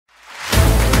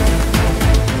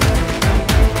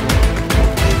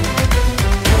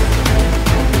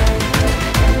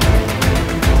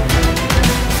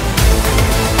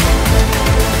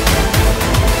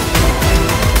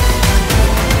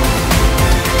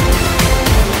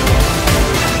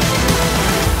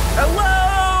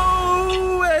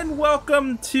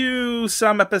welcome to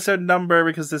some episode number,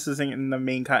 because this isn't in the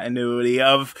main continuity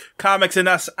of Comics and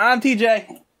Us. I'm TJ.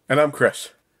 And I'm Chris.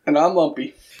 And I'm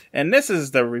Lumpy. And this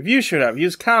is the review show that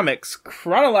reviews comics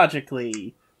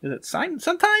chronologically. Is it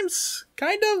sometimes?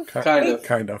 Kind of? Kind of.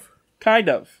 Kind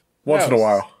of. Once in a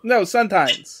while. No,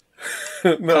 sometimes.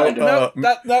 No,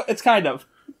 it's kind of.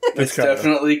 It's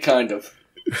definitely kind of.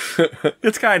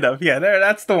 It's kind of. Yeah,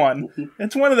 that's the one.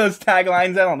 It's one of those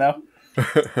taglines, I don't know.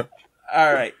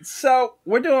 Alright, so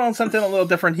we're doing something a little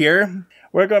different here.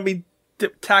 We're going to be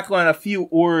tackling a few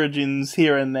origins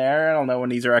here and there. I don't know when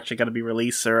these are actually going to be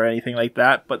released or anything like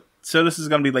that, but so this is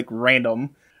going to be like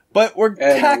random. But we're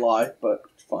a lie, but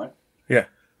it's fine. Yeah,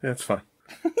 it's fine.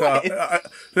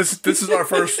 This is our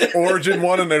first origin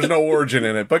one, and there's no origin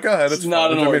in it. But go ahead, it's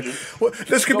not an origin.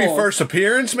 This could be first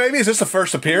appearance. Maybe is this a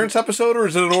first appearance episode, or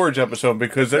is it an origin episode?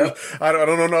 Because I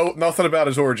don't know nothing about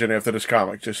his origin after this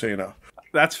comic. Just so you know,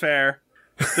 that's fair.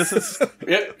 This is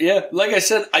yeah. Like I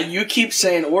said, you keep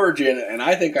saying origin, and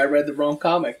I think I read the wrong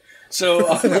comic. So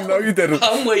no, you didn't.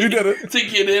 I'm waiting to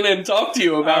get in and talk to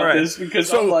you about this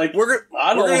because I'm like, we're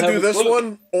gonna do this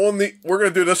one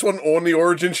on the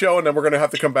origin show, and then we're gonna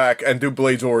have to come back and do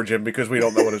Blade's origin because we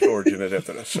don't know what his origin is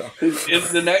after this. So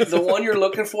the one you're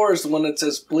looking for is the one that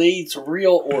says Blade's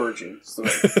real origin story.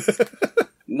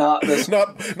 Not this.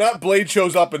 Not Blade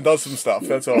shows up and does some stuff.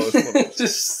 That's all.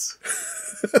 Just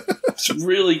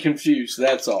really confused.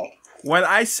 That's all. When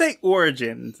I say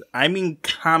origins, I mean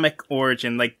comic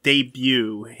origin, like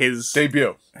debut. His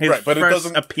right, but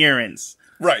first appearance.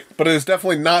 Right, but it is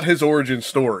definitely not his origin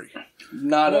story.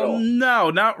 Not at all. No,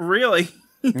 not really.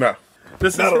 No.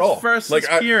 This not is at his all. first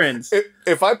appearance.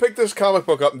 If I picked this comic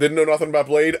book up and didn't know nothing about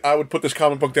Blade, I would put this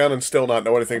comic book down and still not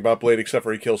know anything about Blade except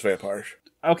for he kills vampires.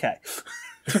 Okay.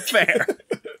 Fair.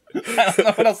 I don't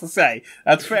know what else to say.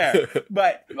 That's fair.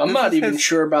 But I'm not even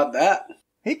sure about that.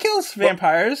 He kills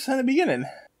vampires in the beginning.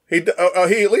 He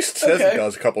at least says he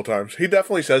does a couple times. He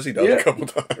definitely says he does a couple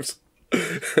times.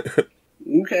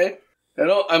 Okay.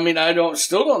 I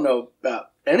still don't know about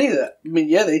any of that. I mean,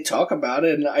 yeah, they talk about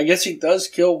it, and I guess he does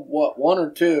kill, one or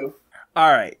two.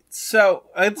 Alright, so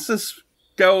let's just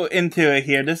go into it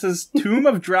here. This is Tomb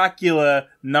of Dracula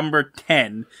number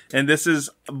 10, and this is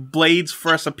Blade's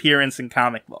first appearance in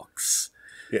comic books.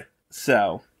 Yeah.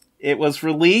 So, it was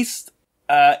released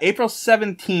April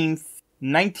 17th,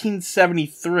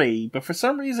 1973, but for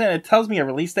some reason it tells me a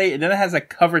release date, and then it has a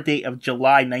cover date of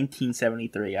July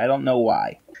 1973. I don't know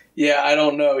why. Yeah, I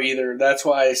don't know either. That's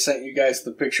why I sent you guys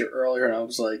the picture earlier, and I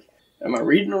was like, am I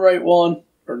reading the right one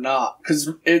or not? Because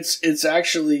it's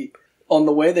actually, on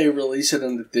the way they release it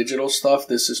in the digital stuff,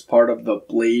 this is part of the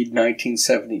Blade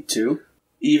 1972,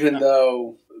 even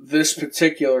though this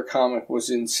particular comic was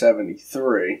in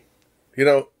 73. You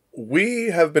know,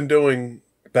 we have been doing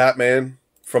Batman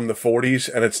from the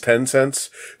 40s, and it's 10 cents.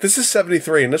 This is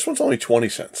 73, and this one's only 20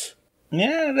 cents.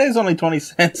 Yeah, it is only 20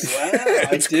 cents. Wow,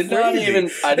 I didn't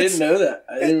know that.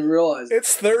 I didn't realize it.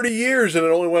 It's 30 years, and it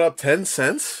only went up 10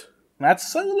 cents?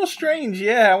 That's a little strange,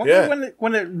 yeah. I wonder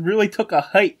when it really took a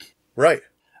hike. Right.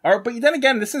 But then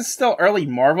again, this is still early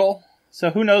Marvel, so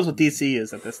who knows what DC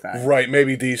is at this time. Right,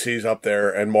 maybe DC's up there,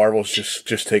 and Marvel's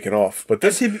just taking off. But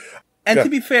this... To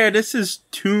be fair, this is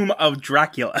Tomb of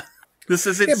Dracula. This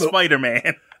isn't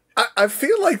Spider-Man. I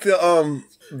feel like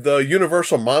the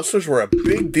Universal monsters were a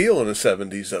big deal in the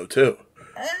 70s, though, too.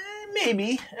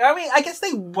 Maybe. I mean, I guess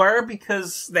they were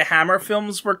because the Hammer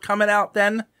films were coming out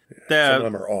then. Some of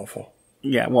them are awful.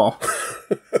 Yeah, well.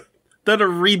 They're the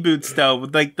reboots, though,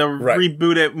 like the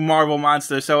rebooted Marvel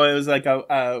monsters, so it was like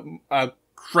a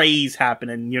craze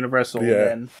happening Universal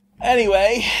then.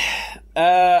 Anyway,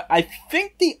 I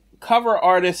think the cover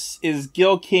artist is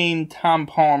Gil Kane, Tom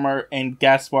Palmer, and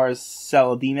Gaspar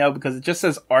Saladino, because it just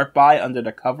says art by under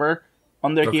the cover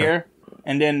here,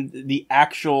 and then it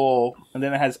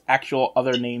has actual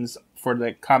other names for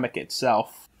the comic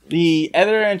itself. The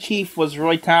editor-in-chief was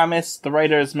Roy Thomas, the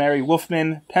writer is Mary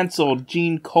Wolfman, penciled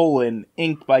Gene Colan,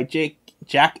 inked by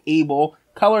Jack Abel,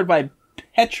 colored by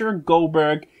Petra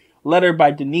Goldberg, lettered by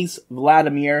Denise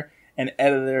Vladimir, and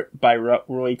edited by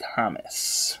Roy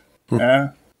Thomas.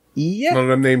 Yeah. None of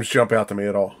them names jump out to me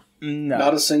at all. No.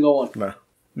 Not a single one.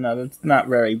 No, that's not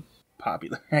very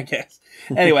popular, I guess.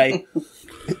 Anyway,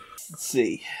 let's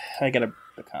see. I got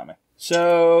the comic.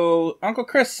 So, Uncle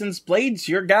Chris, since Blade's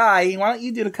your guy, why don't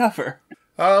you do the cover?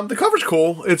 The cover's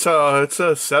cool. It's a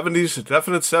 70s,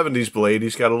 definite 70s Blade.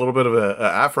 He's got a little bit of a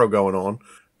afro going on,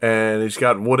 and he's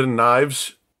got wooden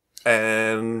knives,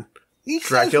 and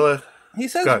Dracula... He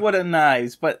says wooden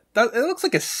knives, but it looks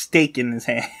like a steak in his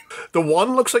hand. The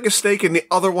one looks like a steak, and the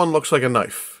other one looks like a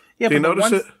knife. Yeah, Do you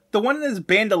notice it? The one in his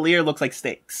bandolier looks like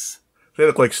steaks. They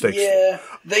look like stakes. Yeah,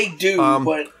 they do,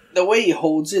 but the way he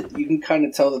holds it, you can kind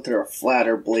of tell that they're a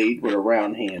flatter blade with a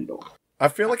round handle. I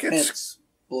feel like it's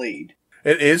blade.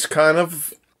 It is kind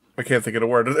of, I can't think of the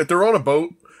word. They're on a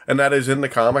boat, and that is in the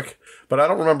comic, but I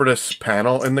don't remember this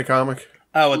panel in the comic.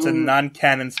 Oh, it's a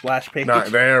non-canon splash page.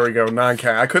 There we go,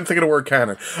 non-canon. I couldn't think of the word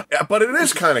canon. But it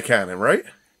is kind of canon, right?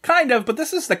 Kind of, but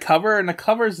this is the cover, and the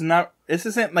cover's not... This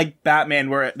isn't like Batman,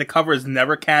 where the cover is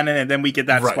never canon, and then we get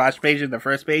that splash page in the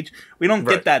first page. We don't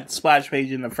get that splash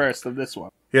page in the first of this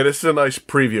one. Yeah, this is a nice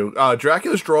preview.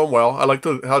 Dracula's drawn well. I like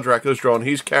how Dracula's drawn.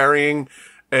 He's carrying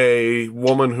a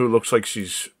woman who looks like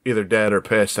she's either dead or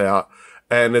passed out,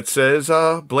 and it says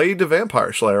Blade the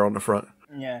Vampire Slayer on the front.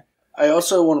 Yeah. I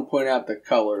also want to point out the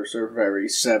colors are very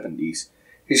 70s.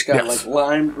 He's got like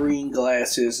lime green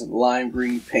glasses and lime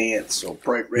green pants or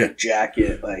bright red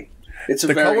jacket. Like it's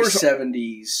a very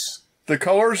 70s. The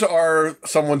colors are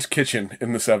someone's kitchen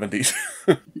in the 70s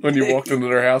when you walked into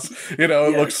their house. You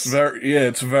know, it looks very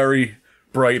it's very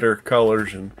brighter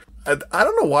colors, and I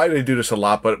don't know why they do this a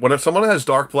lot, but when someone has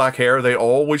dark black hair, they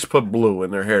always put blue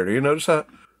in their hair. Do you notice that?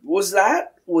 Was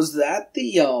that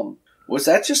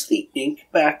just the ink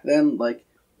back then? Like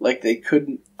they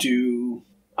couldn't do.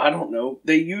 I don't know.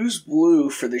 They use blue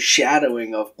for the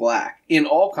shadowing of black in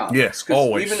all comics. Yes,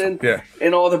 always. Even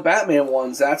in all the Batman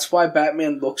ones, that's why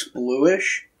Batman looks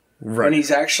bluish. Right. And he's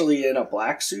actually in a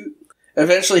black suit.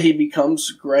 Eventually he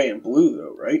becomes gray and blue,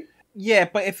 though, right? Yeah,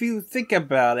 but if you think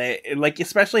about it, like,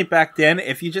 especially back then,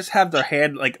 if you just have their hair,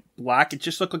 like, black, it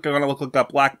just looked like going to look like a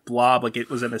black blob, like it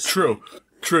was in a... True.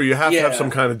 You have to have some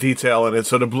kind of detail in it,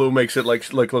 so the blue makes it,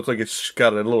 like look like it's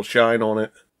got a little shine on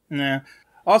it. Yeah.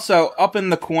 Also, up in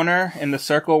the corner, in the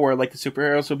circle where, like, the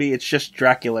superheroes will be, it's just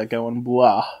Dracula going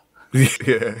blah.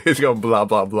 Yeah, he's going blah,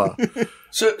 blah, blah.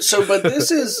 But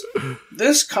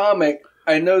this comic,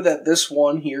 I know that this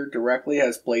one here directly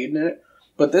has Blade in it,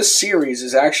 but this series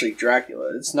is actually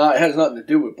Dracula. It has nothing to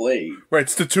do with Blade. Right,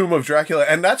 it's the Tomb of Dracula,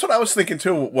 and that's what I was thinking,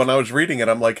 too, when I was reading it.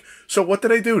 I'm like, so what do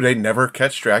they do? They never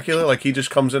catch Dracula? Like, he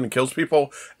just comes in and kills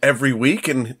people every week,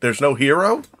 and there's no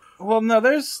hero? Well, no,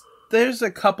 there's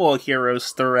a couple of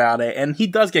heroes throughout it, and he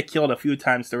does get killed a few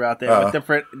times throughout there.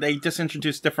 With they just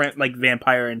introduce different like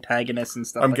vampire antagonists and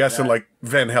stuff. I'm guessing like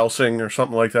Van Helsing or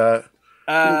something like that.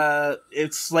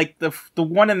 It's like the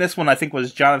one in this one I think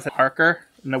was Jonathan Harker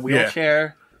in the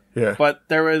wheelchair. Yeah. But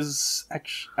there was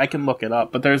I can look it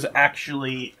up, but there's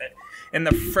actually in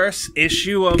the first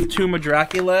issue of Tomb of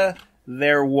Dracula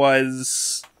there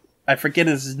was I forget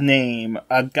his name,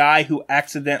 a guy who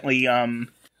accidentally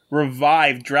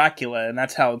revived Dracula, and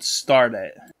that's how it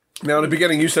started. Now, in the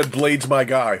beginning, you said Blade's my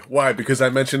guy. Why? Because I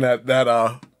mentioned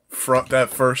that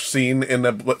first scene in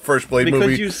the first Blade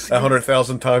movie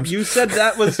 100,000 times. You said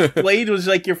that was Blade was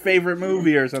like your favorite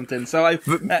movie or something. So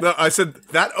I said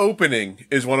that opening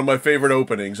is one of my favorite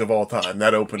openings of all time.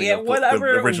 That opening, of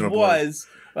whatever the original it was.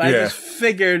 I just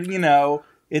figured,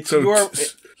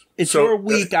 it's your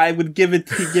week, I would give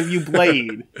you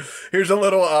Blade. Here's a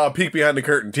little peek behind the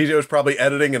curtain. TJ was probably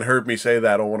editing and heard me say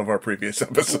that on one of our previous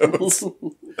episodes.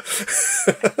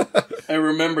 I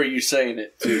remember you saying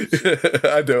it, too.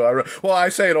 I do. I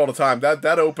say it all the time.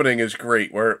 That opening is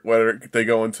great, where they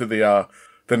go into the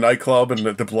nightclub and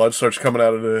the blood starts coming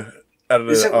out of the...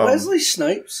 Is it Wesley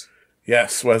Snipes?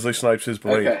 Yes, Wesley Snipes is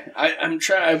Blade. Okay.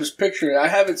 I was picturing it. I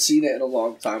haven't seen it in a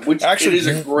long time, which actually, it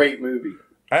is a great movie.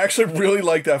 I actually really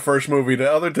like that first movie.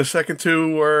 The second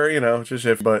two were, just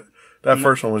if, but that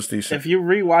first one was decent. If you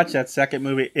rewatch that second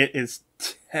movie, it is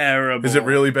terrible. Is it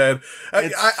really bad?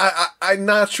 I'm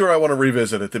not sure I want to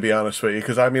revisit it, to be honest with you,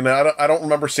 because I don't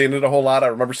remember seeing it a whole lot. I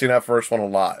remember seeing that first one a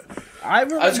lot. I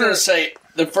was going to say,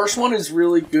 the first one is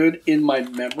really good in my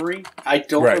memory. I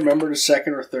don't remember the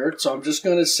second or third, so I'm just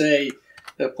going to say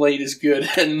that Blade is good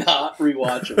and not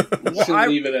rewatch it. I'm just going to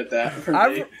leave it at that for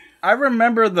me. I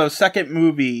remember the second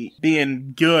movie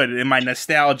being good in my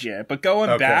nostalgia, but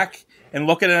going back and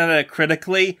looking at it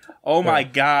critically, oh my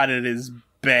god, it is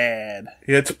bad.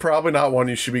 Yeah, it's probably not one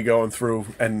you should be going through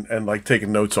and like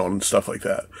taking notes on and stuff like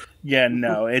that. Yeah,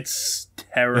 no, it's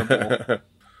terrible.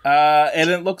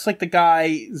 And it looks like the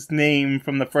guy's name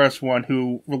from the first one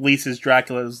who releases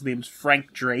Dracula's name's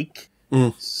Frank Drake.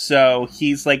 So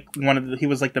he's like he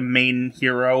was like the main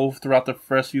hero throughout the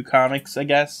first few comics, I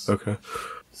guess. Okay.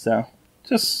 So,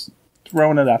 just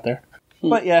throwing it out there.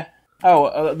 But yeah.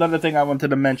 Oh, another thing I wanted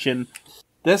to mention.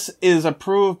 This is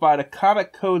approved by the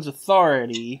Comic Codes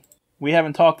Authority. We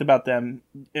haven't talked about them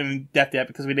in depth yet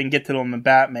because we didn't get to them in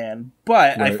Batman.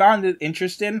 But I found it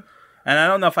interesting, and I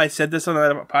don't know if I said this on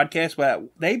the podcast, but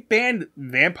they banned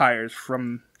vampires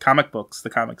from comic books, the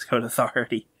Comics Code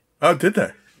Authority. Oh, did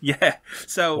they? Yeah.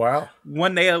 So wow.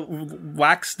 when they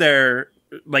wax their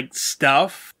like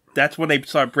stuff, that's when they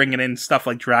start bringing in stuff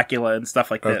like Dracula and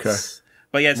stuff like this. Okay.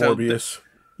 But yeah, so Morbius.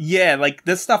 Like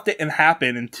this stuff didn't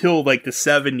happen until like the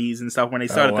 70s and stuff when they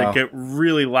started to get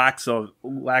really lax on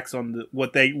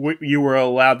what you were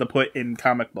allowed to put in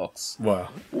comic books. Wow.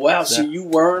 So you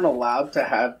weren't allowed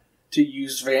to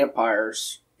use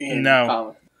vampires in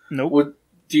comic? Nope.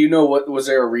 Do you know was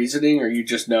there a reasoning, or you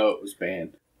just know it was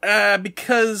banned?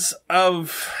 Because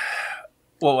of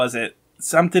what was it?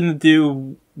 Something to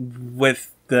do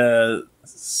with I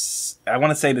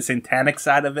want to say the satanic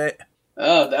side of it.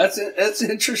 Oh, that's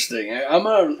interesting. I'm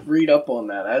gonna read up on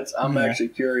that. I'm actually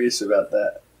curious about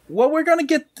that. Well,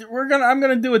 I'm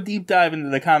gonna do a deep dive into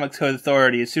the Comics Code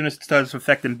Authority as soon as it starts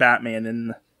affecting Batman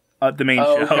in the main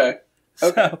show. Okay.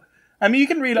 So, I mean, you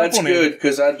can read up on it. That's good,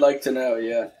 because I'd like to know.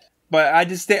 Yeah. But I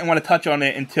just didn't want to touch on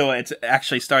it until it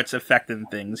actually starts affecting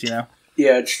things. Yeah,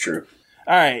 it's true.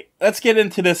 All right, let's get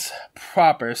into this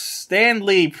proper. Stan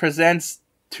Lee presents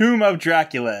Tomb of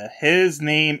Dracula. His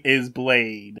name is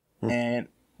Blade. And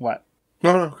what?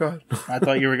 No, go ahead. I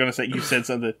thought you were going to say, you said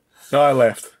something. No, I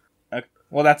laughed. Okay.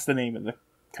 Well, that's the name of the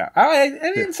comic. I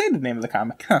didn't say the name of the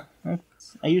comic. Huh.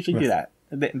 I usually do that.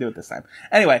 I didn't do it this time.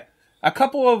 Anyway, a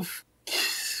couple of,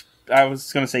 I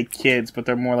was going to say kids, but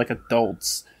they're more like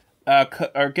adults,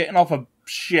 are getting off a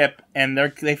ship, and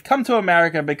they've come to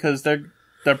America because their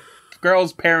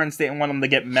girl's parents didn't want them to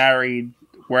get married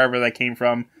wherever they came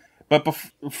from. But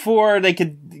before they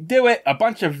could do it, a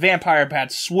bunch of vampire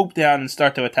bats swoop down and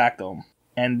start to attack them.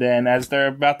 And then as they're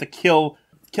about to kill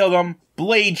them,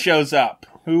 Blade shows up.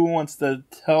 Who wants to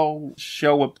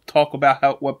talk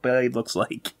about what Blade looks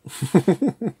like?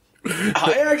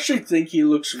 I actually think he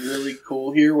looks really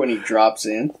cool here when he drops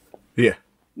in. Yeah.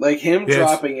 Like him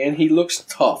dropping in, he looks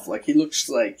tough.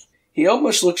 He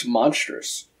almost looks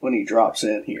monstrous when he drops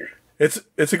in here.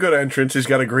 It's a good entrance. He's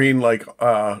got a green,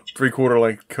 3/4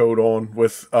 length coat on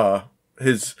with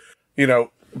his,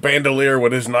 bandolier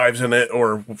with his knives in it,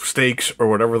 or stakes, or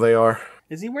whatever they are.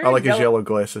 Is he wearing I like his yellow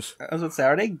glasses. I was going to say,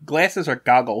 are they glasses or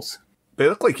goggles? They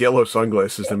look like yellow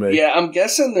sunglasses to me. Yeah, I'm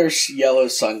guessing they're yellow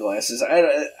sunglasses.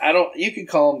 I don't. You could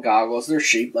call them goggles. They're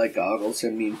shaped like goggles. I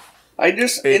mean,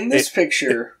 in this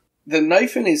picture, the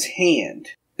knife in his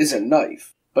hand is a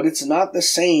knife. But it's not the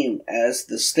same as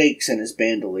the stakes in his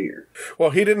bandolier.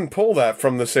 Well, he didn't pull that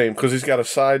from the same, because he's got a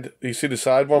side... You see the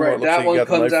side one? Right, that one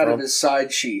comes out of his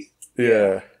side sheath.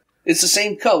 Yeah. It's the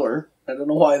same color. I don't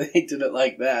know why they did it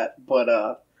like that. But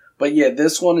yeah,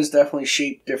 this one is definitely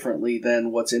shaped differently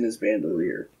than what's in his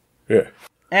bandolier. Yeah.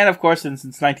 And of course, since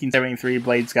 1973,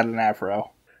 Blade's got an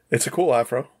afro. It's a cool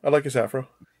afro. I like his afro.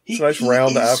 It's a nice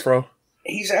round afro.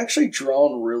 He's actually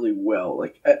drawn really well.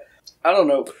 I don't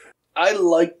know... I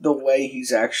like the way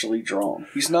he's actually drawn.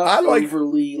 He's not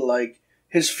overly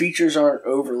his features aren't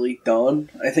overly done.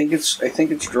 I think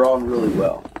it's drawn really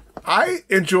well. I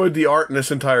enjoyed the art in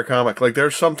this entire comic.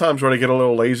 There's sometimes where they get a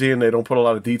little lazy and they don't put a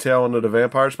lot of detail into the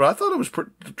vampires, but I thought it was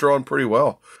drawn pretty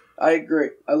well. I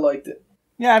agree. I liked it.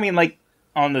 Yeah, I mean,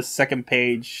 on the second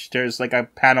page, there's a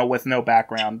panel with no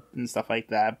background and stuff like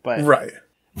that. But right,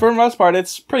 for the most part,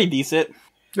 it's pretty decent.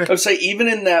 Yeah. I would say even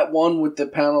in that one with the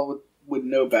panel with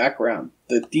no background,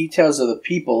 the details of the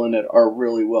people in it are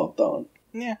really well done.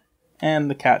 Yeah.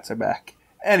 And the cats are back.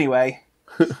 Anyway.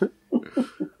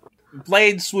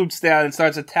 Blade swoops down and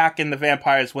starts attacking the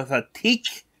vampires with a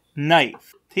teak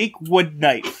knife. Teak wood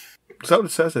knife. Is that what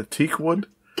it says? A teak wood?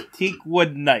 Teak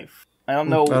wood knife. I don't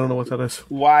know what that is.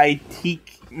 Why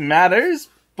teak matters,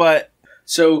 but...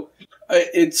 So,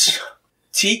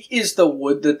 teak is the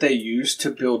wood that they use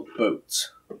to build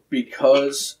boats.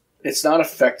 Because... it's not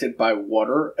affected by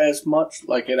water as much.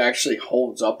 It actually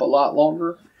holds up a lot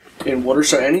longer in water.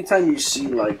 So anytime you see,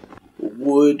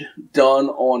 wood done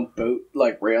on boat,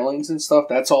 railings and stuff,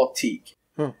 that's all teak.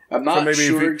 Huh. I'm not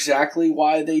sure exactly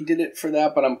why they did it for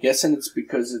that, but I'm guessing it's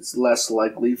because it's less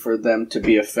likely for them to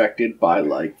be affected by,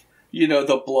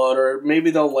 the blood, or maybe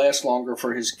they'll last longer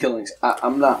for his killings.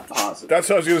 I'm not positive. That's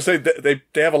what I was going to say.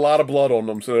 They have a lot of blood on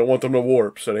them, so they don't want them to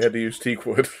warp, so they had to use teak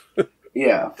wood.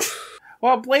 Yeah.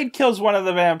 Well, Blade kills one of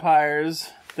the vampires,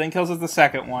 then kills the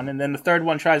second one, and then the third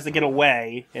one tries to get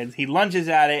away, and he lunges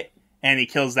at it, and he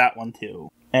kills that one too.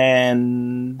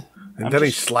 And then he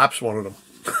slaps one of them.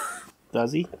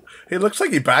 Does he? It looks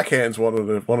like he backhands one of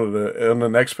the on the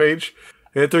next page.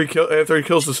 After he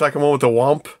kills the second one with the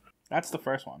womp. That's the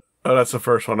first one. Oh, that's the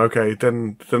first one. Okay,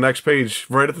 then the next page,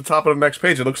 right at the top of the next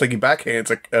page, it looks like he backhands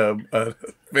a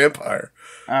vampire.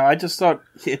 I just thought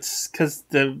it's because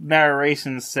the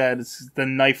narration said the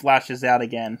knife lashes out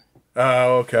again.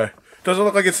 Oh, okay. Doesn't it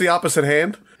look like it's the opposite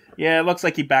hand? Yeah, it looks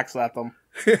like he backslapped them.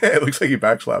 It looks like he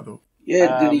backslapped him.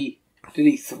 Yeah, did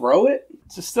he throw it?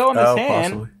 It's still in his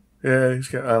hand. Possibly. Yeah, he's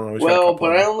got, I don't know. Well,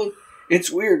 but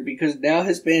it's weird because now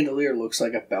his bandolier looks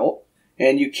like a belt,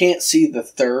 and you can't see the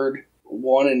third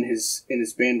one in his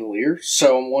bandolier.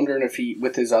 So I'm wondering if he,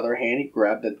 with his other hand, he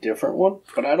grabbed a different one.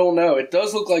 But I don't know. It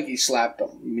does look like he slapped him.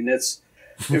 I mean,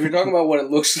 if you're talking about what it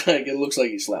looks like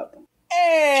he slapped him.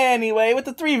 Anyway, with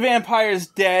the 3 vampires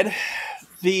dead,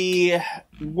 the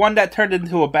one that turned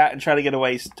into a bat and tried to get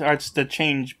away starts to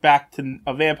change back to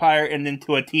a vampire and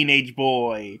into a teenage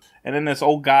boy. And then this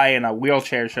old guy in a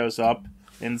wheelchair shows up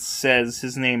and says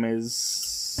his name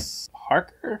is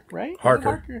Harker, right?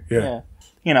 Harker. Yeah.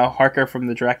 You know, Harker from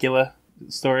the Dracula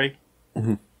story.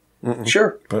 Mm-hmm.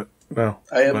 Sure. But no.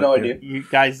 I have no idea. You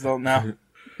guys don't know?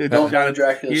 Don't know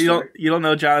Dracula story. You don't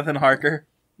know Jonathan Harker?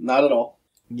 Not at all.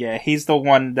 Yeah, he's the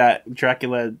one that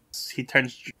Dracula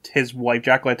turns his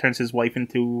wife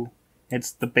into.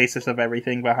 It's the basis of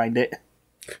everything behind it.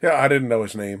 Yeah, I didn't know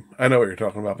his name. I know what you're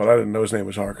talking about, but I didn't know his name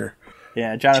was Harker.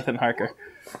 Yeah, Jonathan Harker.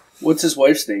 What's his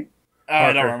wife's name?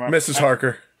 I don't remember. Mrs.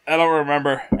 Harker. I don't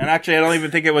remember. And actually, I don't even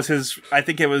think it was his... I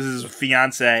think it was his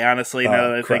fiancée, honestly, now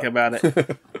that I think about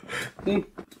it.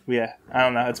 Yeah, I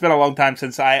don't know. It's been a long time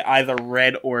since I either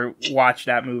read or watched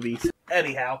that movie.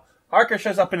 Anyhow, Harker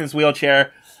shows up in his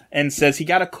wheelchair and says he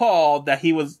got a call that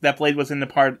Blade was in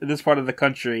this part of the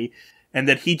country, and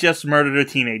that he just murdered a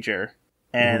teenager.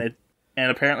 And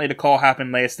and apparently the call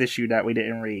happened last issue that we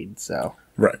didn't read. So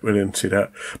right, we didn't see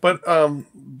that. But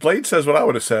Blade says what I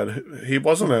would have said. He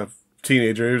wasn't a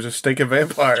teenager. He was a stinking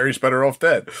vampire. He's better off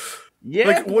dead. Yeah.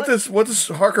 Like, what does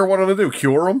Harker want him to do?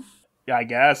 Cure him? Yeah, I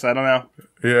guess. I don't know.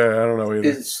 Yeah, I don't know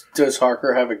either. Does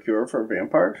Harker have a cure for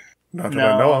vampires? Not that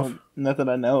I know of. Not that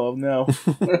I know of, no. I was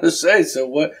going to say, so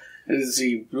what's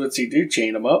he do?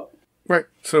 Chain him up? Right.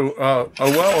 So,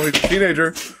 he's a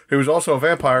teenager. He was also a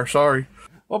vampire. Sorry.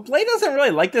 Well, Blade doesn't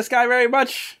really like this guy very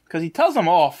much, because he tells him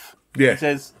off. Yeah.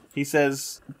 He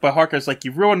sa's, but Harker's like,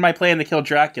 "You ruined my plan to kill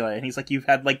Dracula." And he's like, "You've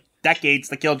had, like, decades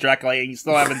to kill Dracula, and you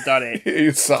still haven't done it."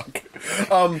 You suck.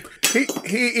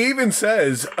 He even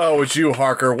says, "Oh, it's you,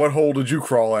 Harker. What hole did you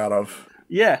crawl out of?"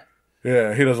 Yeah.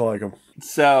 Yeah, he doesn't like him.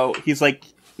 So, he's like,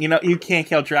 you can't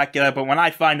kill Dracula, but when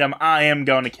I find him, I am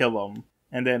going to kill him.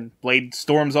 And then Blade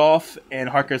storms off, and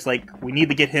Harker's like, "We need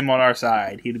to get him on our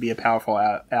side. He'd be a powerful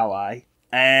ally."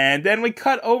 And then we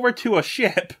cut over to a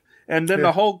ship, and then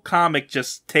the whole comic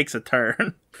just takes a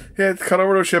turn. Yeah, it's cut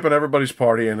over to a ship and everybody's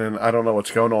partying, and I don't know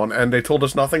what's going on. And they told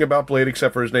us nothing about Blade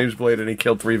except for his name's Blade, and he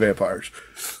killed 3 vampires.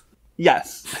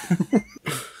 Yes.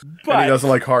 But, and he doesn't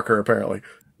like Harker, apparently.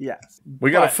 Yes.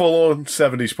 We got a full-on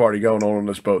 70s party going on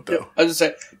this boat, though. I was just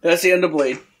say, that's the end of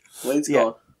Blade. Blade's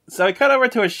gone. So we cut over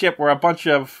to a ship where a bunch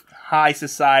of high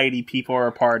society people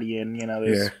are partying.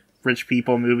 There's rich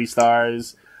people, movie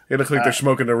stars. It looks like they're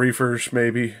smoking the reefers,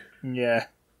 maybe. Yeah.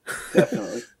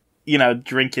 Definitely.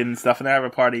 Drinking stuff, and they have a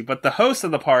party. But the host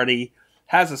of the party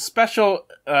has a special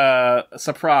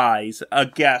surprise, a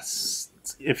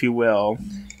guest, if you will.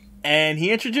 And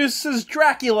he introduces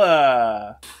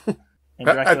Dracula.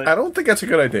 I don't think that's a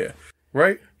good idea,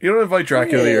 right? You don't invite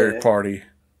Dracula to your party.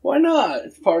 Why not?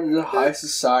 It's part of the high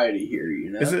society here,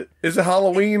 Is it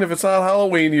Halloween? If it's not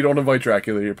Halloween, you don't invite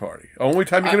Dracula to your party. Only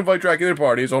time you can invite Dracula to your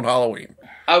party is on Halloween.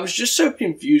 I was just so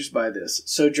confused by this.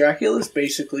 So Dracula's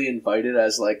basically invited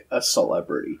as, like, a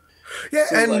celebrity. Yeah,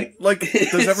 so, and,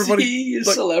 does everybody... Is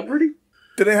he a celebrity?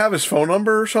 Do they have his phone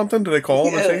number or something? Do they call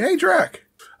him and say, "Hey, Drac"?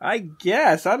 I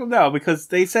guess. I don't know, because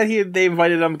they said they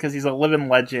invited him because he's a living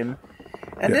legend.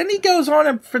 And then he goes on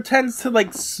and pretends to,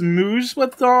 like, smooze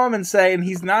with them and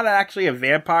he's not actually a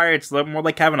vampire. It's more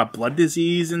like having a blood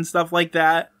disease and stuff like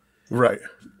that. Right.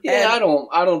 Yeah, I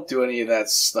don't do any of that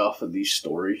stuff in these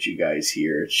stories you guys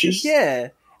hear. It's just... Yeah.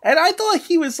 And I thought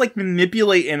he was, like,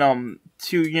 manipulating them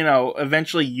to,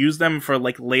 eventually use them for,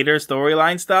 like, later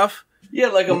storyline stuff. Yeah,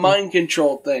 like a mind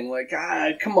control thing. Like,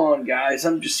 come on, guys.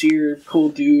 I'm just here, cool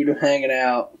dude, I'm hanging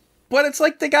out. But it's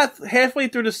like they got halfway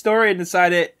through the story and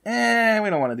decided, we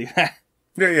don't want to do that.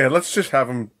 Yeah, let's just have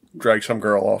him drag some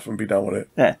girl off and be done with it.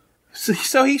 Yeah.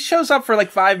 So he shows up for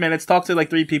like 5 minutes, talks to like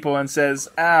 3 people, and says,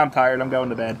 I'm tired, I'm going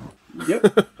to bed.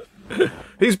 Yep.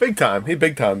 He's big time. He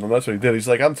big time. That's what he did. He's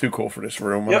like, I'm too cool for this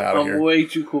room. I'm out of here. I'm way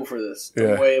too cool for this.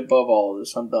 Yeah. I'm way above all of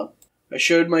this. I'm done. I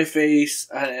showed my face,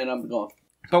 and I'm gone.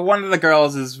 But one of the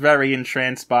girls is very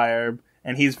entranced by her,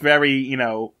 and he's very,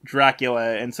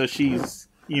 Dracula, and so she's,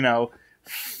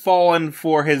 fallen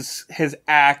for his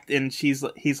act, and he's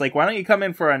like, why don't you come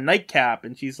in for a nightcap?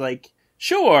 And she's like,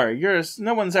 sure,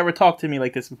 no one's ever talked to me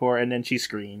like this before, and then she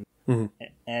screamed. Mm-hmm.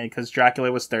 And because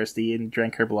Dracula was thirsty and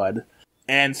drank her blood.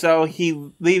 And so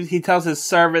he leaves. He tells his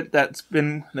servant that's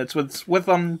with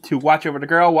him to watch over the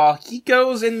girl while he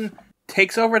goes and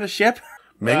takes over the ship.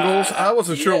 Mingles? I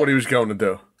wasn't sure what he was going to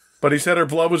do. But he said her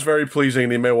blood was very pleasing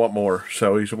and he may want more.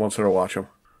 So he wants her to watch him.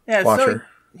 Yeah, watch her.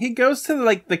 He goes to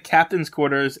the captain's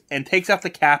quarters and takes out the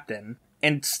captain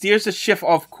and steers the ship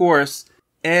off course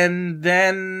and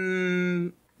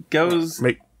then goes...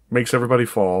 Makes everybody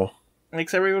fall.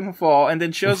 Makes everyone fall and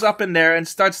then shows up in there and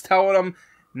starts telling them,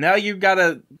 now you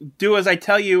gotta do as I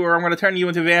tell you or I'm gonna turn you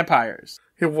into vampires.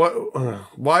 Yeah,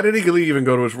 why did he even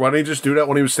go to his... Why didn't he just do that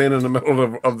when he was standing in the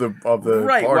middle of the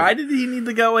Right, party? Why did he need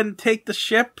to go and take the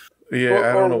ship? Yeah,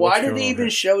 I don't know why did he even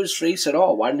show his face at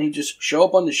all? Why didn't he just show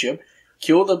up on the ship,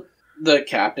 kill the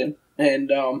captain, and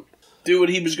do what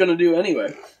he was going to do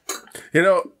anyway? You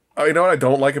know what I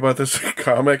don't like about this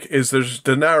comic is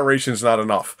the narration's not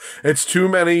enough. It's too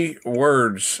many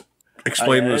words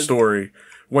explaining the story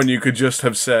when you could just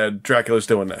have said Dracula's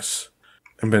doing this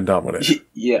and been done with it.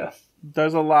 Yeah.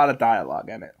 There's a lot of dialogue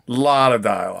in it. Lot of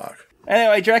dialogue.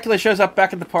 Anyway, Dracula shows up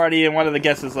back at the party, and one of the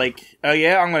guests is like, oh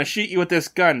yeah, I'm going to shoot you with this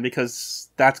gun, because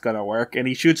that's going to work. And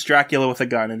he shoots Dracula with a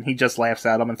gun, and he just laughs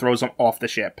at him and throws him off the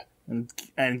ship.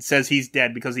 And says he's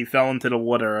dead because he fell into the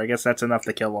water. I guess that's enough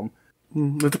to kill him.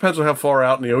 It depends on how far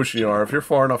out in the ocean you are. If you're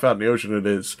far enough out in the ocean, it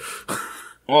is.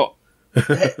 Well,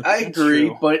 I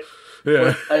agree, but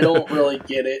I don't really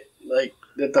get it. Like,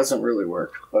 that doesn't really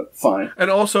work, but fine. And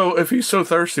also, if he's so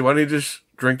thirsty, why don't he just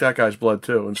drink that guy's blood,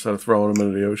 too, instead of throwing him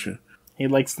into the ocean? He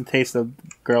likes the taste of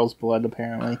girl's blood,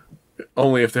 apparently.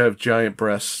 Only if they have giant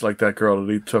breasts like that girl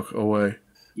that he took away.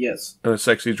 Yes. And a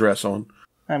sexy dress on.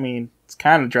 I mean, it's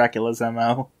kind of Dracula's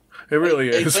MO. It really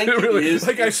is. It really is.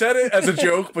 Like, I said it as a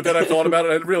joke, but then I thought about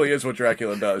it, and it really is what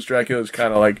Dracula does. Dracula's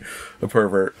kind of like a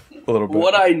pervert, a little bit.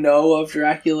 What I know of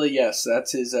Dracula, yes,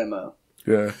 that's his MO.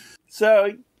 Yeah.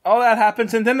 So, all that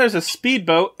happens, and then there's a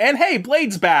speedboat, and hey,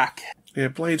 Blade's back! Yeah,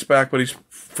 Blade's back, but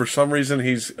for some reason,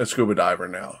 he's a scuba diver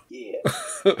now. Yeah.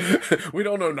 We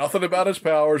don't know nothing about his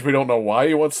powers. We don't know why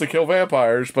he wants to kill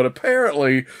vampires, but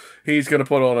apparently he's going to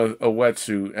put on a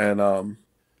wetsuit and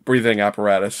breathing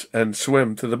apparatus and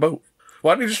swim to the boat.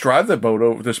 Why didn't he just drive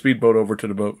the speedboat over to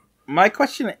the boat? My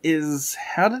question is,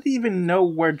 how did he even know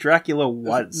where Dracula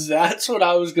was? That's what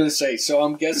I was going to say. So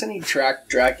I'm guessing he tracked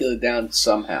Dracula down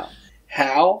somehow.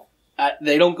 How?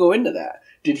 They don't go into that.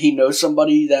 Did he know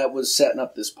somebody that was setting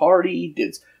up this party?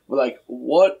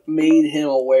 What made him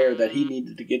aware that he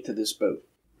needed to get to this boat?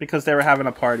 Because they were having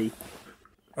a party.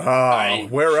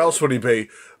 Where else would he be?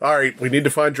 All right, we need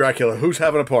to find Dracula. Who's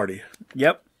having a party?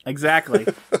 Yep, exactly.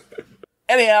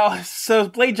 Anyhow, so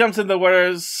Blade jumps in the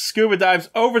water, scuba dives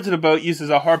over to the boat,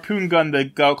 uses a harpoon gun to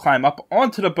go climb up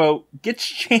onto the boat, gets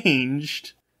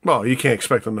changed. Well, you can't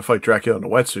expect him to fight Dracula in a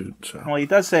wetsuit. So. Well, he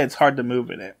does say it's hard to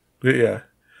move in it. Yeah.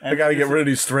 I gotta get rid of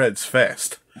these threads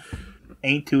fast.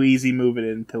 Ain't too easy moving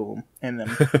into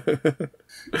them.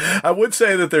 I would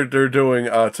say that they're doing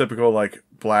typical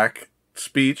black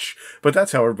speech, but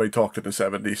that's how everybody talked in the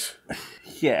 70s.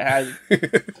 Yeah.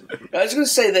 I was gonna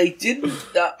say they didn't.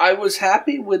 I was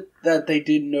happy with that they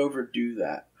didn't overdo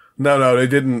that. No, they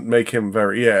didn't make him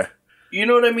very. Yeah. You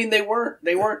know what I mean? They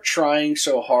weren't trying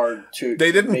so hard to.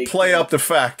 They didn't play up the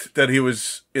fact that he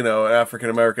was, African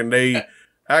American. They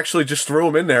actually just threw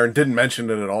him in there and didn't mention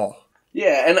it at all.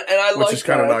 Yeah, and I liked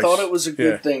that. Nice. I thought it was a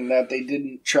good thing that they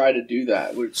didn't try to do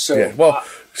that.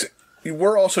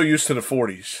 We're also used to the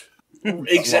 40s.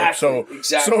 Exactly. So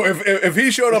if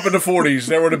he showed up in the 40s,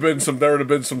 there would have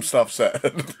been some stuff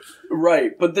said.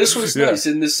 Right, but this was nice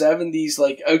in the 70s.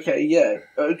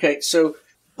 Okay. So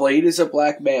Blade is a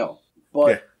black male,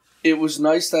 but it was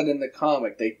nice that in the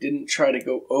comic they didn't try to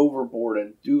go overboard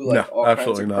and do all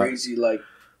kinds of crazy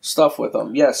stuff with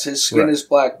him. Yes, his skin is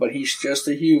black, but he's just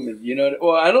a human.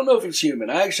 Well, I don't know if he's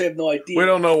human. I actually have no idea. We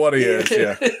don't know what he is.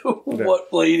 Yeah, what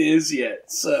Blade is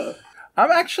yet. So I'm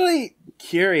actually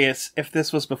curious if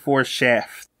this was before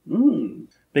Shaft. good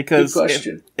Because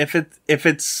question. If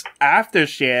it's after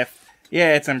Shaft,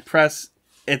 it's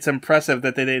impressive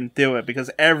that they didn't do it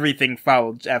because everything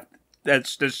followed after.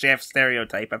 That's the Shaft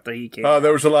stereotype after he came.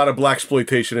 There was a lot of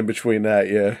blaxploitation in between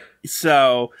that, yeah.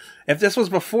 So, if this was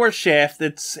before Shaft,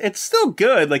 it's still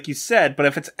good, like you said, but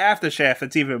if it's after Shaft,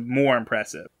 it's even more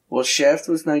impressive. Well, Shaft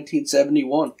was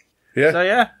 1971. Yeah. So,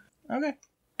 yeah. Okay.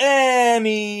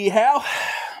 Anyhow,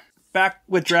 back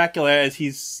with Dracula as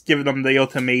he's giving them the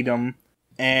ultimatum,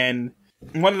 and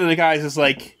one of the guys is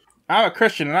like, I'm a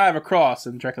Christian and I have a cross,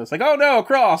 and Dracula's like, oh no, a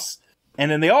cross! And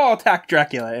then they all attack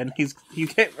Dracula, and he's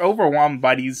get overwhelmed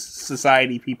by these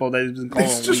society people that he's been calling.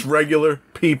 It's just regular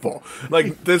people.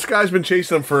 This guy's been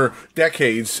chasing them for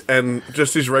decades, and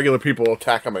just these regular people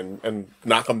attack him and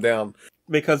knock him down.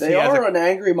 because they are an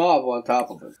angry mob on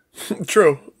top of it.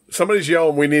 True. Somebody's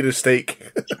yelling, "We need a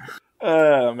steak."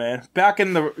 Oh man! Back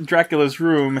in the Dracula's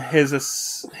room, his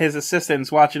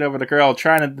assistant's watching over the girl,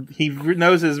 he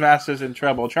knows his master's in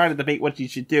trouble, trying to debate what he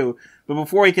should do. But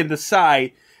before he can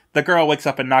decide, the girl wakes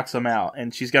up and knocks him out,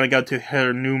 and she's gonna go to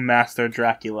her new master,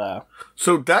 Dracula.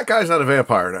 So that guy's not a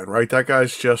vampire then, right? That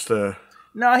guy's just a...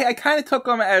 No, I kind of took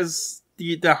him as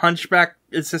the hunchback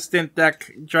assistant that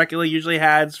Dracula usually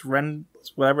has,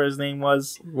 whatever his name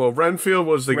was. Well, Renfield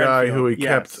was the guy who he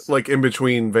kept, like, in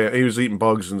between. He was eating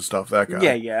bugs and stuff, that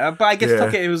guy. Yeah. But I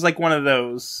guess it was like one of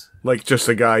those. Like, just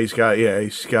a guy he's got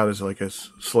as, like, a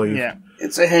slave. Yeah.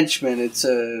 It's a henchman. It's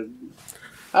a...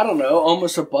 I don't know,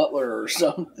 almost a butler or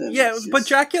something. Yeah, but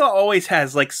Dracula always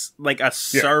has, like a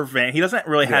servant. He doesn't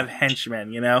really have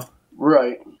henchmen, you know?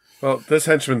 Right. Well, this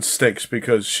henchman stinks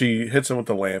because she hits him with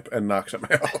the lamp and knocks him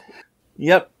out.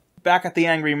 Yep. Back at the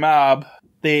angry mob,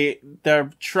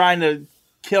 they're trying to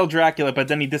kill Dracula, but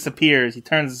then he disappears. He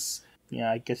turns...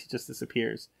 Yeah, I guess he just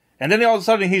disappears. And then all of a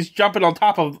sudden he's on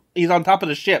top of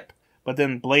the ship. But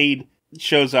then Blade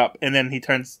shows up, and then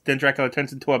Dracula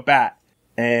turns into a bat.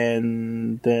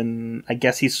 And then I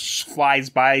guess he flies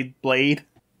by Blade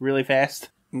really fast.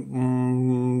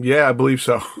 Yeah, I believe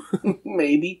so.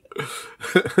 Maybe.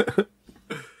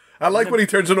 I like when he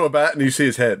turns into a bat and you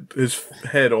see his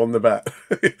head on the bat.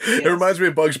 It reminds me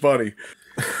of Bugs Bunny.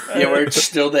 Yeah, where it's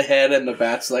still the head and the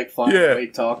bat's like flying away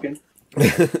talking.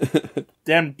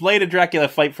 Then Blade and Dracula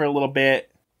fight for a little bit,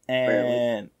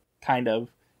 and kind of.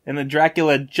 And then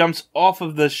Dracula jumps off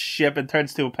of the ship and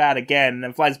turns to a bat again, and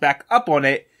then flies back up on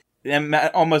it, and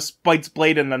almost bites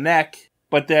Blade in the neck.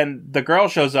 But then the girl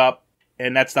shows up,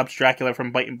 and that stops Dracula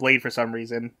from biting Blade for some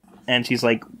reason. And she's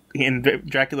like, and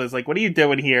Dracula's like, "What are you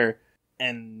doing here?"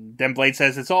 And then Blade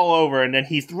says it's all over, and then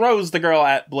he throws the girl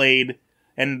at Blade,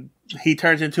 and he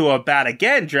turns into a bat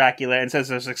again, Dracula, and says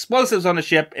there's explosives on the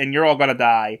ship, and you're all gonna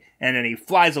die. And then he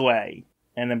flies away.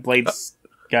 And then Blade's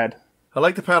good. I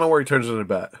like the panel where he turns into a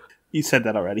bat. You said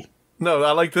that already. No,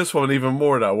 I like this one even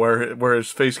more now, where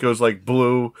his face goes like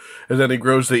blue, and then he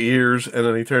grows the ears, and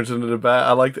then he turns into the bat.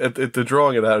 I like the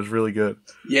drawing of that is really good.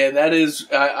 Yeah, that is.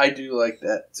 I do like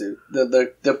that too.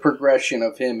 The progression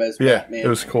of him as Batman. It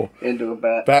was cool. Into a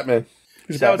bat. Batman.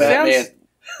 So Batman.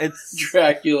 It's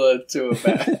Dracula to a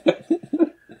bat.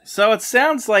 So it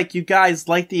sounds like you guys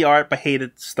like the art but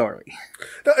hated the story.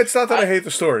 No, it's not that I hate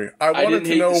the story. I wanted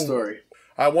to know the story.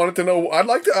 I wanted to know. I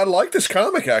like this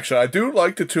comic actually. I do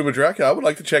like the Tomb of Dracula. I would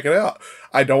like to check it out.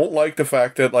 I don't like the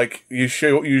fact that like you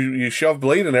shove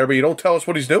Blade in there, but you don't tell us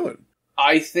what he's doing.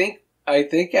 I think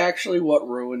actually what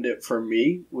ruined it for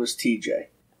me was TJ.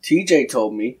 TJ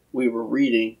told me we were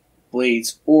reading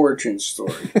Blade's origin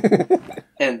story,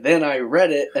 and then I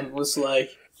read it and was like,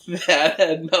 that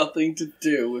had nothing to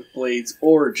do with Blade's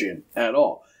origin at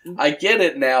all. I get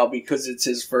it now because it's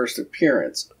his first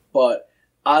appearance, but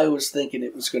I was thinking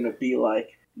it was going to be like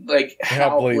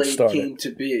how Blade came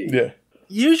to be. Yeah.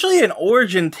 Usually an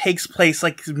origin takes place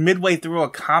like midway through a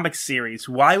comic series.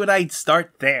 Why would I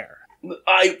start there?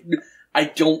 I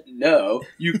don't know.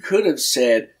 You could have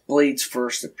said Blade's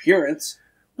first appearance.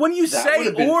 When you that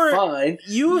say fine.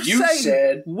 You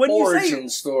said origin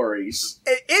stories.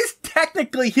 It is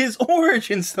technically his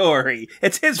origin story.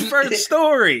 It's his first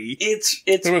story. So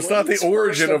it's not the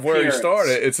origin of where he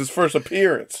started. It's his first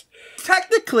appearance.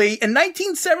 Technically, in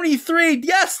 1973,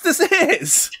 yes, this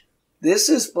is. This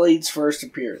is Blade's first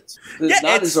appearance. It's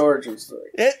not his origin story.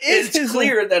 It's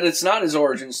clear that it's not his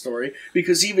origin story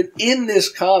because even in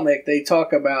this comic, they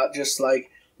talk about just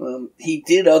like he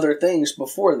did other things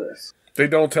before this. They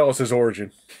don't tell us his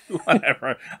origin.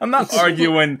 Whatever. I'm not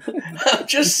arguing. I'm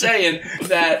just saying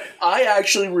that I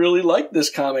actually really like this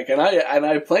comic, and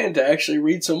I plan to actually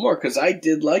read some more because I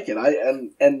did like it.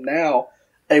 And now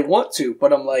I want to,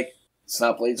 but I'm like, it's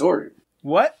not Blade's origin.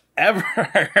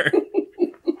 Whatever.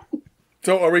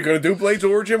 So are we going to do Blade's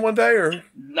origin one day, or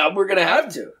no? We're going to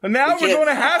have to. Now we're going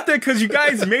to have to because you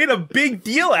guys made a big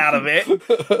deal out of it.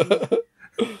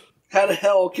 How the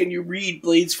hell can you read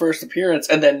Blade's first appearance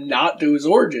and then not do his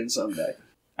origin someday?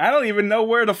 I don't even know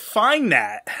where to find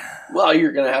that. Well,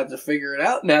 you're going to have to figure it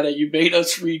out now that you made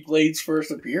us read Blade's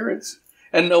first appearance.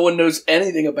 And no one knows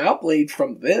anything about Blade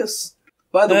from this.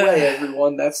 By the way,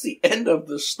 everyone, that's the end of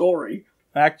the story.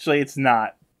 Actually, it's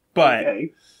not. But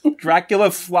okay.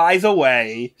 Dracula flies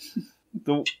away.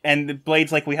 And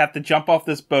Blade's like, we have to jump off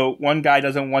this boat. One guy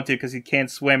doesn't want to because he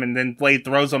can't swim. And then Blade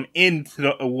throws him into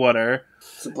the water.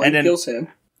 So Blade kills him.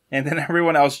 And then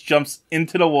everyone else jumps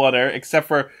into the water, except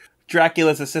for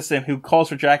Dracula's assistant, who calls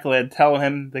for Dracula and tell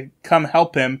him to come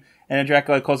help him. and then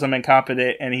Dracula calls him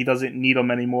incompetent, and he doesn't need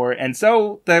him anymore. And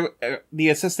so the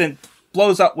assistant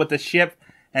blows up with the ship,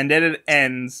 and then it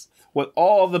ends with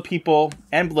all the people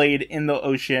and Blade in the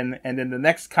ocean. And then the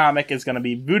next comic is going to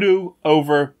be Voodoo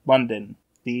over London.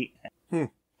 The end.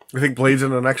 You think Blade's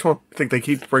in the next one? You think they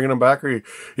keep bringing him back, or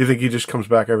you think he just comes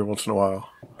back every once in a while?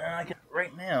 I get it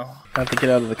right now. I have to get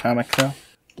out of the comic, though.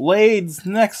 Blade's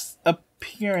next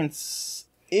appearance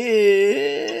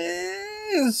is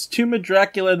Tomb of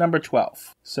Dracula number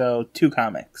 12. So, 2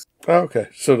 comics. Oh, okay.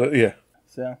 So, yeah.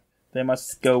 So, they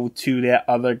must go to that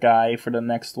other guy for the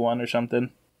next one or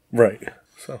something. Right.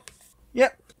 So.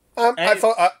 Yep. I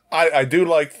thought I do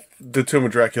like the Tomb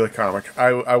of Dracula comic.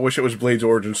 I wish it was Blade's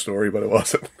origin story, but it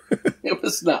wasn't. It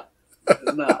was not. It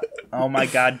was not. Oh my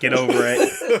God, get over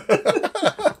it.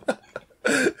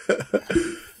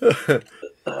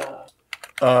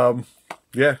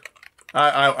 Yeah.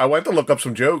 I went to look up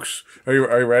some jokes. Are you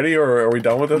ready, or are we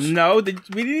done with this? No, we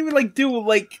didn't even do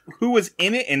who was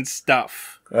in it and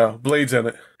stuff. Oh, Blade's in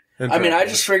it. I mean, I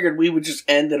just figured we would just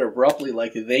end it abruptly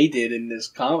like they did in this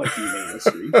comic you made this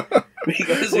week.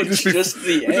 Because it's just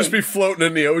the end. We'll just be floating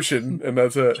in the ocean, and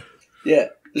that's it. Yeah.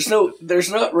 There's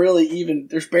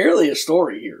barely a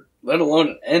story here, let alone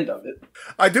an end of it.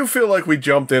 I do feel like we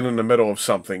jumped in the middle of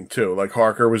something, too. Like,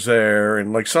 Harker was there,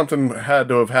 and, like, something had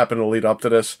to have happened to lead up to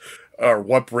this. Or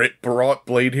what brought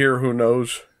Blade here, who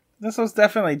knows? This was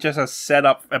definitely just a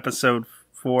setup episode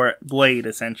for Blade,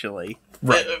 essentially.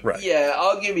 Right. Yeah,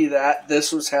 I'll give you that.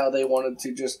 This was how they wanted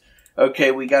to just, okay,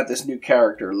 we got this new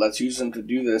character, let's use him to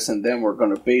do this, and then we're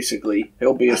going to basically,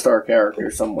 he'll be a star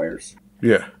character somewheres.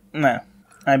 Yeah. No.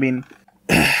 I mean,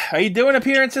 are you doing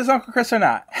appearances, Uncle Chris, or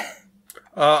not?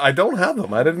 I don't have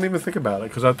them. I didn't even think about it,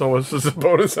 because I thought this was a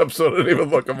bonus episode. I didn't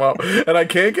even look them up. And I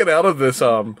can't get out of this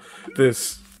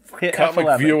this Hit comic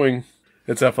F11. viewing.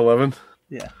 It's F11?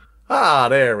 Yeah. Ah,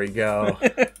 there we go.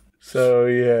 So,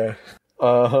 yeah.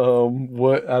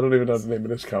 What? I don't even know the name of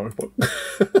this comic book.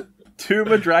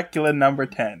 Tomb of Dracula number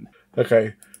 10.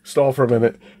 Okay, stall for a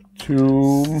minute.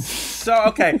 Tomb.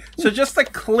 So just to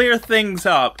clear things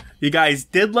up, you guys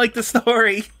did like the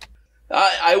story.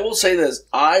 I will say this.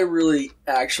 I really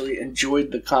actually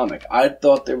enjoyed the comic. I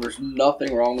thought there was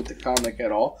nothing wrong with the comic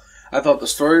at all. I thought the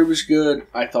story was good.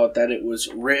 I thought that it was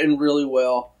written really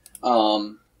well.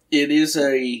 It is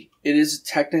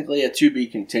technically a to be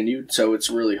continued, so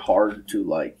it's really hard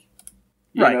to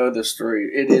you know the story.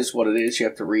 It is what it is. You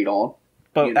have to read on.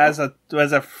 But as a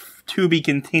to be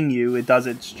continue, it does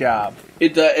its job.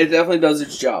 It definitely does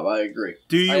its job. I agree.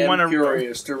 Do you want to?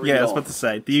 Curious to read? Yeah, I was about to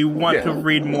say. Do you want to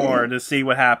read more to see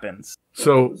what happens?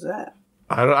 So what was that?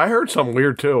 I heard something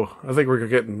weird too. I think we're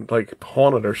getting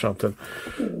haunted or something.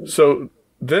 So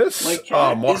this my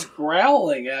cat is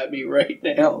growling at me right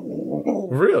now.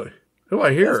 Really? Who do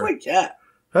I hear? That's my cat.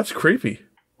 That's creepy.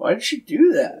 Why did she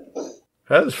do that?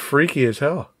 That is freaky as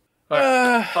hell.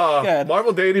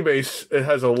 Marvel Database, it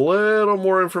has a little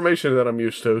more information than I'm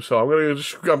used to, so I'm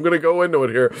gonna go into it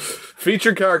here.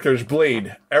 Featured characters: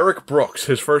 Blade, Eric Brooks,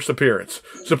 his first appearance.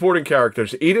 Supporting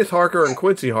characters: Edith Harker and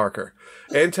Quincy Harker.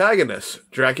 Antagonists: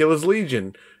 Dracula's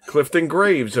Legion, Clifton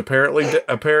Graves,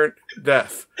 apparent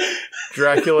death.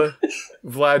 Dracula,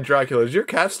 Vlad Dracula. Is your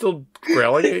cat still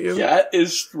growling at you? Cat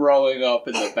is throwing up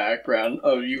in the background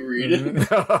of you reading.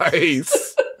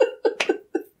 Nice.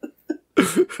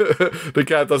 The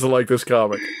cat doesn't like this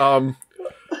comic.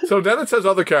 So then it says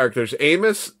other characters: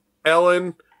 Amos,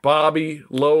 Ellen, Bobby,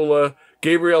 Lola,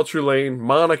 Gabrielle Trulane,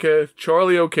 Monica,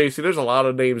 Charlie O'Casey. There's a lot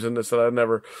of names in this that I've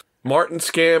never. Martin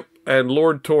Scamp and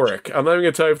Lord Toric. I'm not even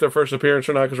going to tell you if their first appearance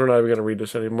or not, because we're not even going to read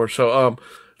this anymore. So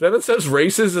then it says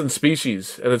races and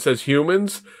species, and it says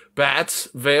humans, bats,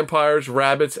 vampires,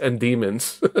 rabbits, and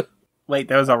demons. Wait,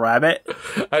 there was a rabbit?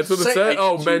 That's what it said.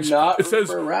 Oh, mentioned. It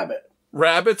says rabbit.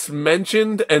 Rabbits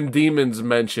mentioned and demons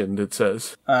mentioned, it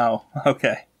says. Oh,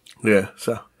 okay. Yeah,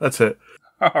 so that's it.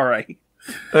 All right.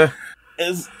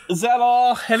 Is that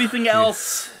all? Anything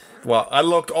else? Well, I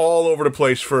looked all over the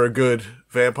place for a good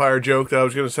vampire joke that I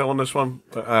was going to tell in this one,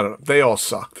 but I don't know. They all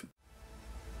sucked.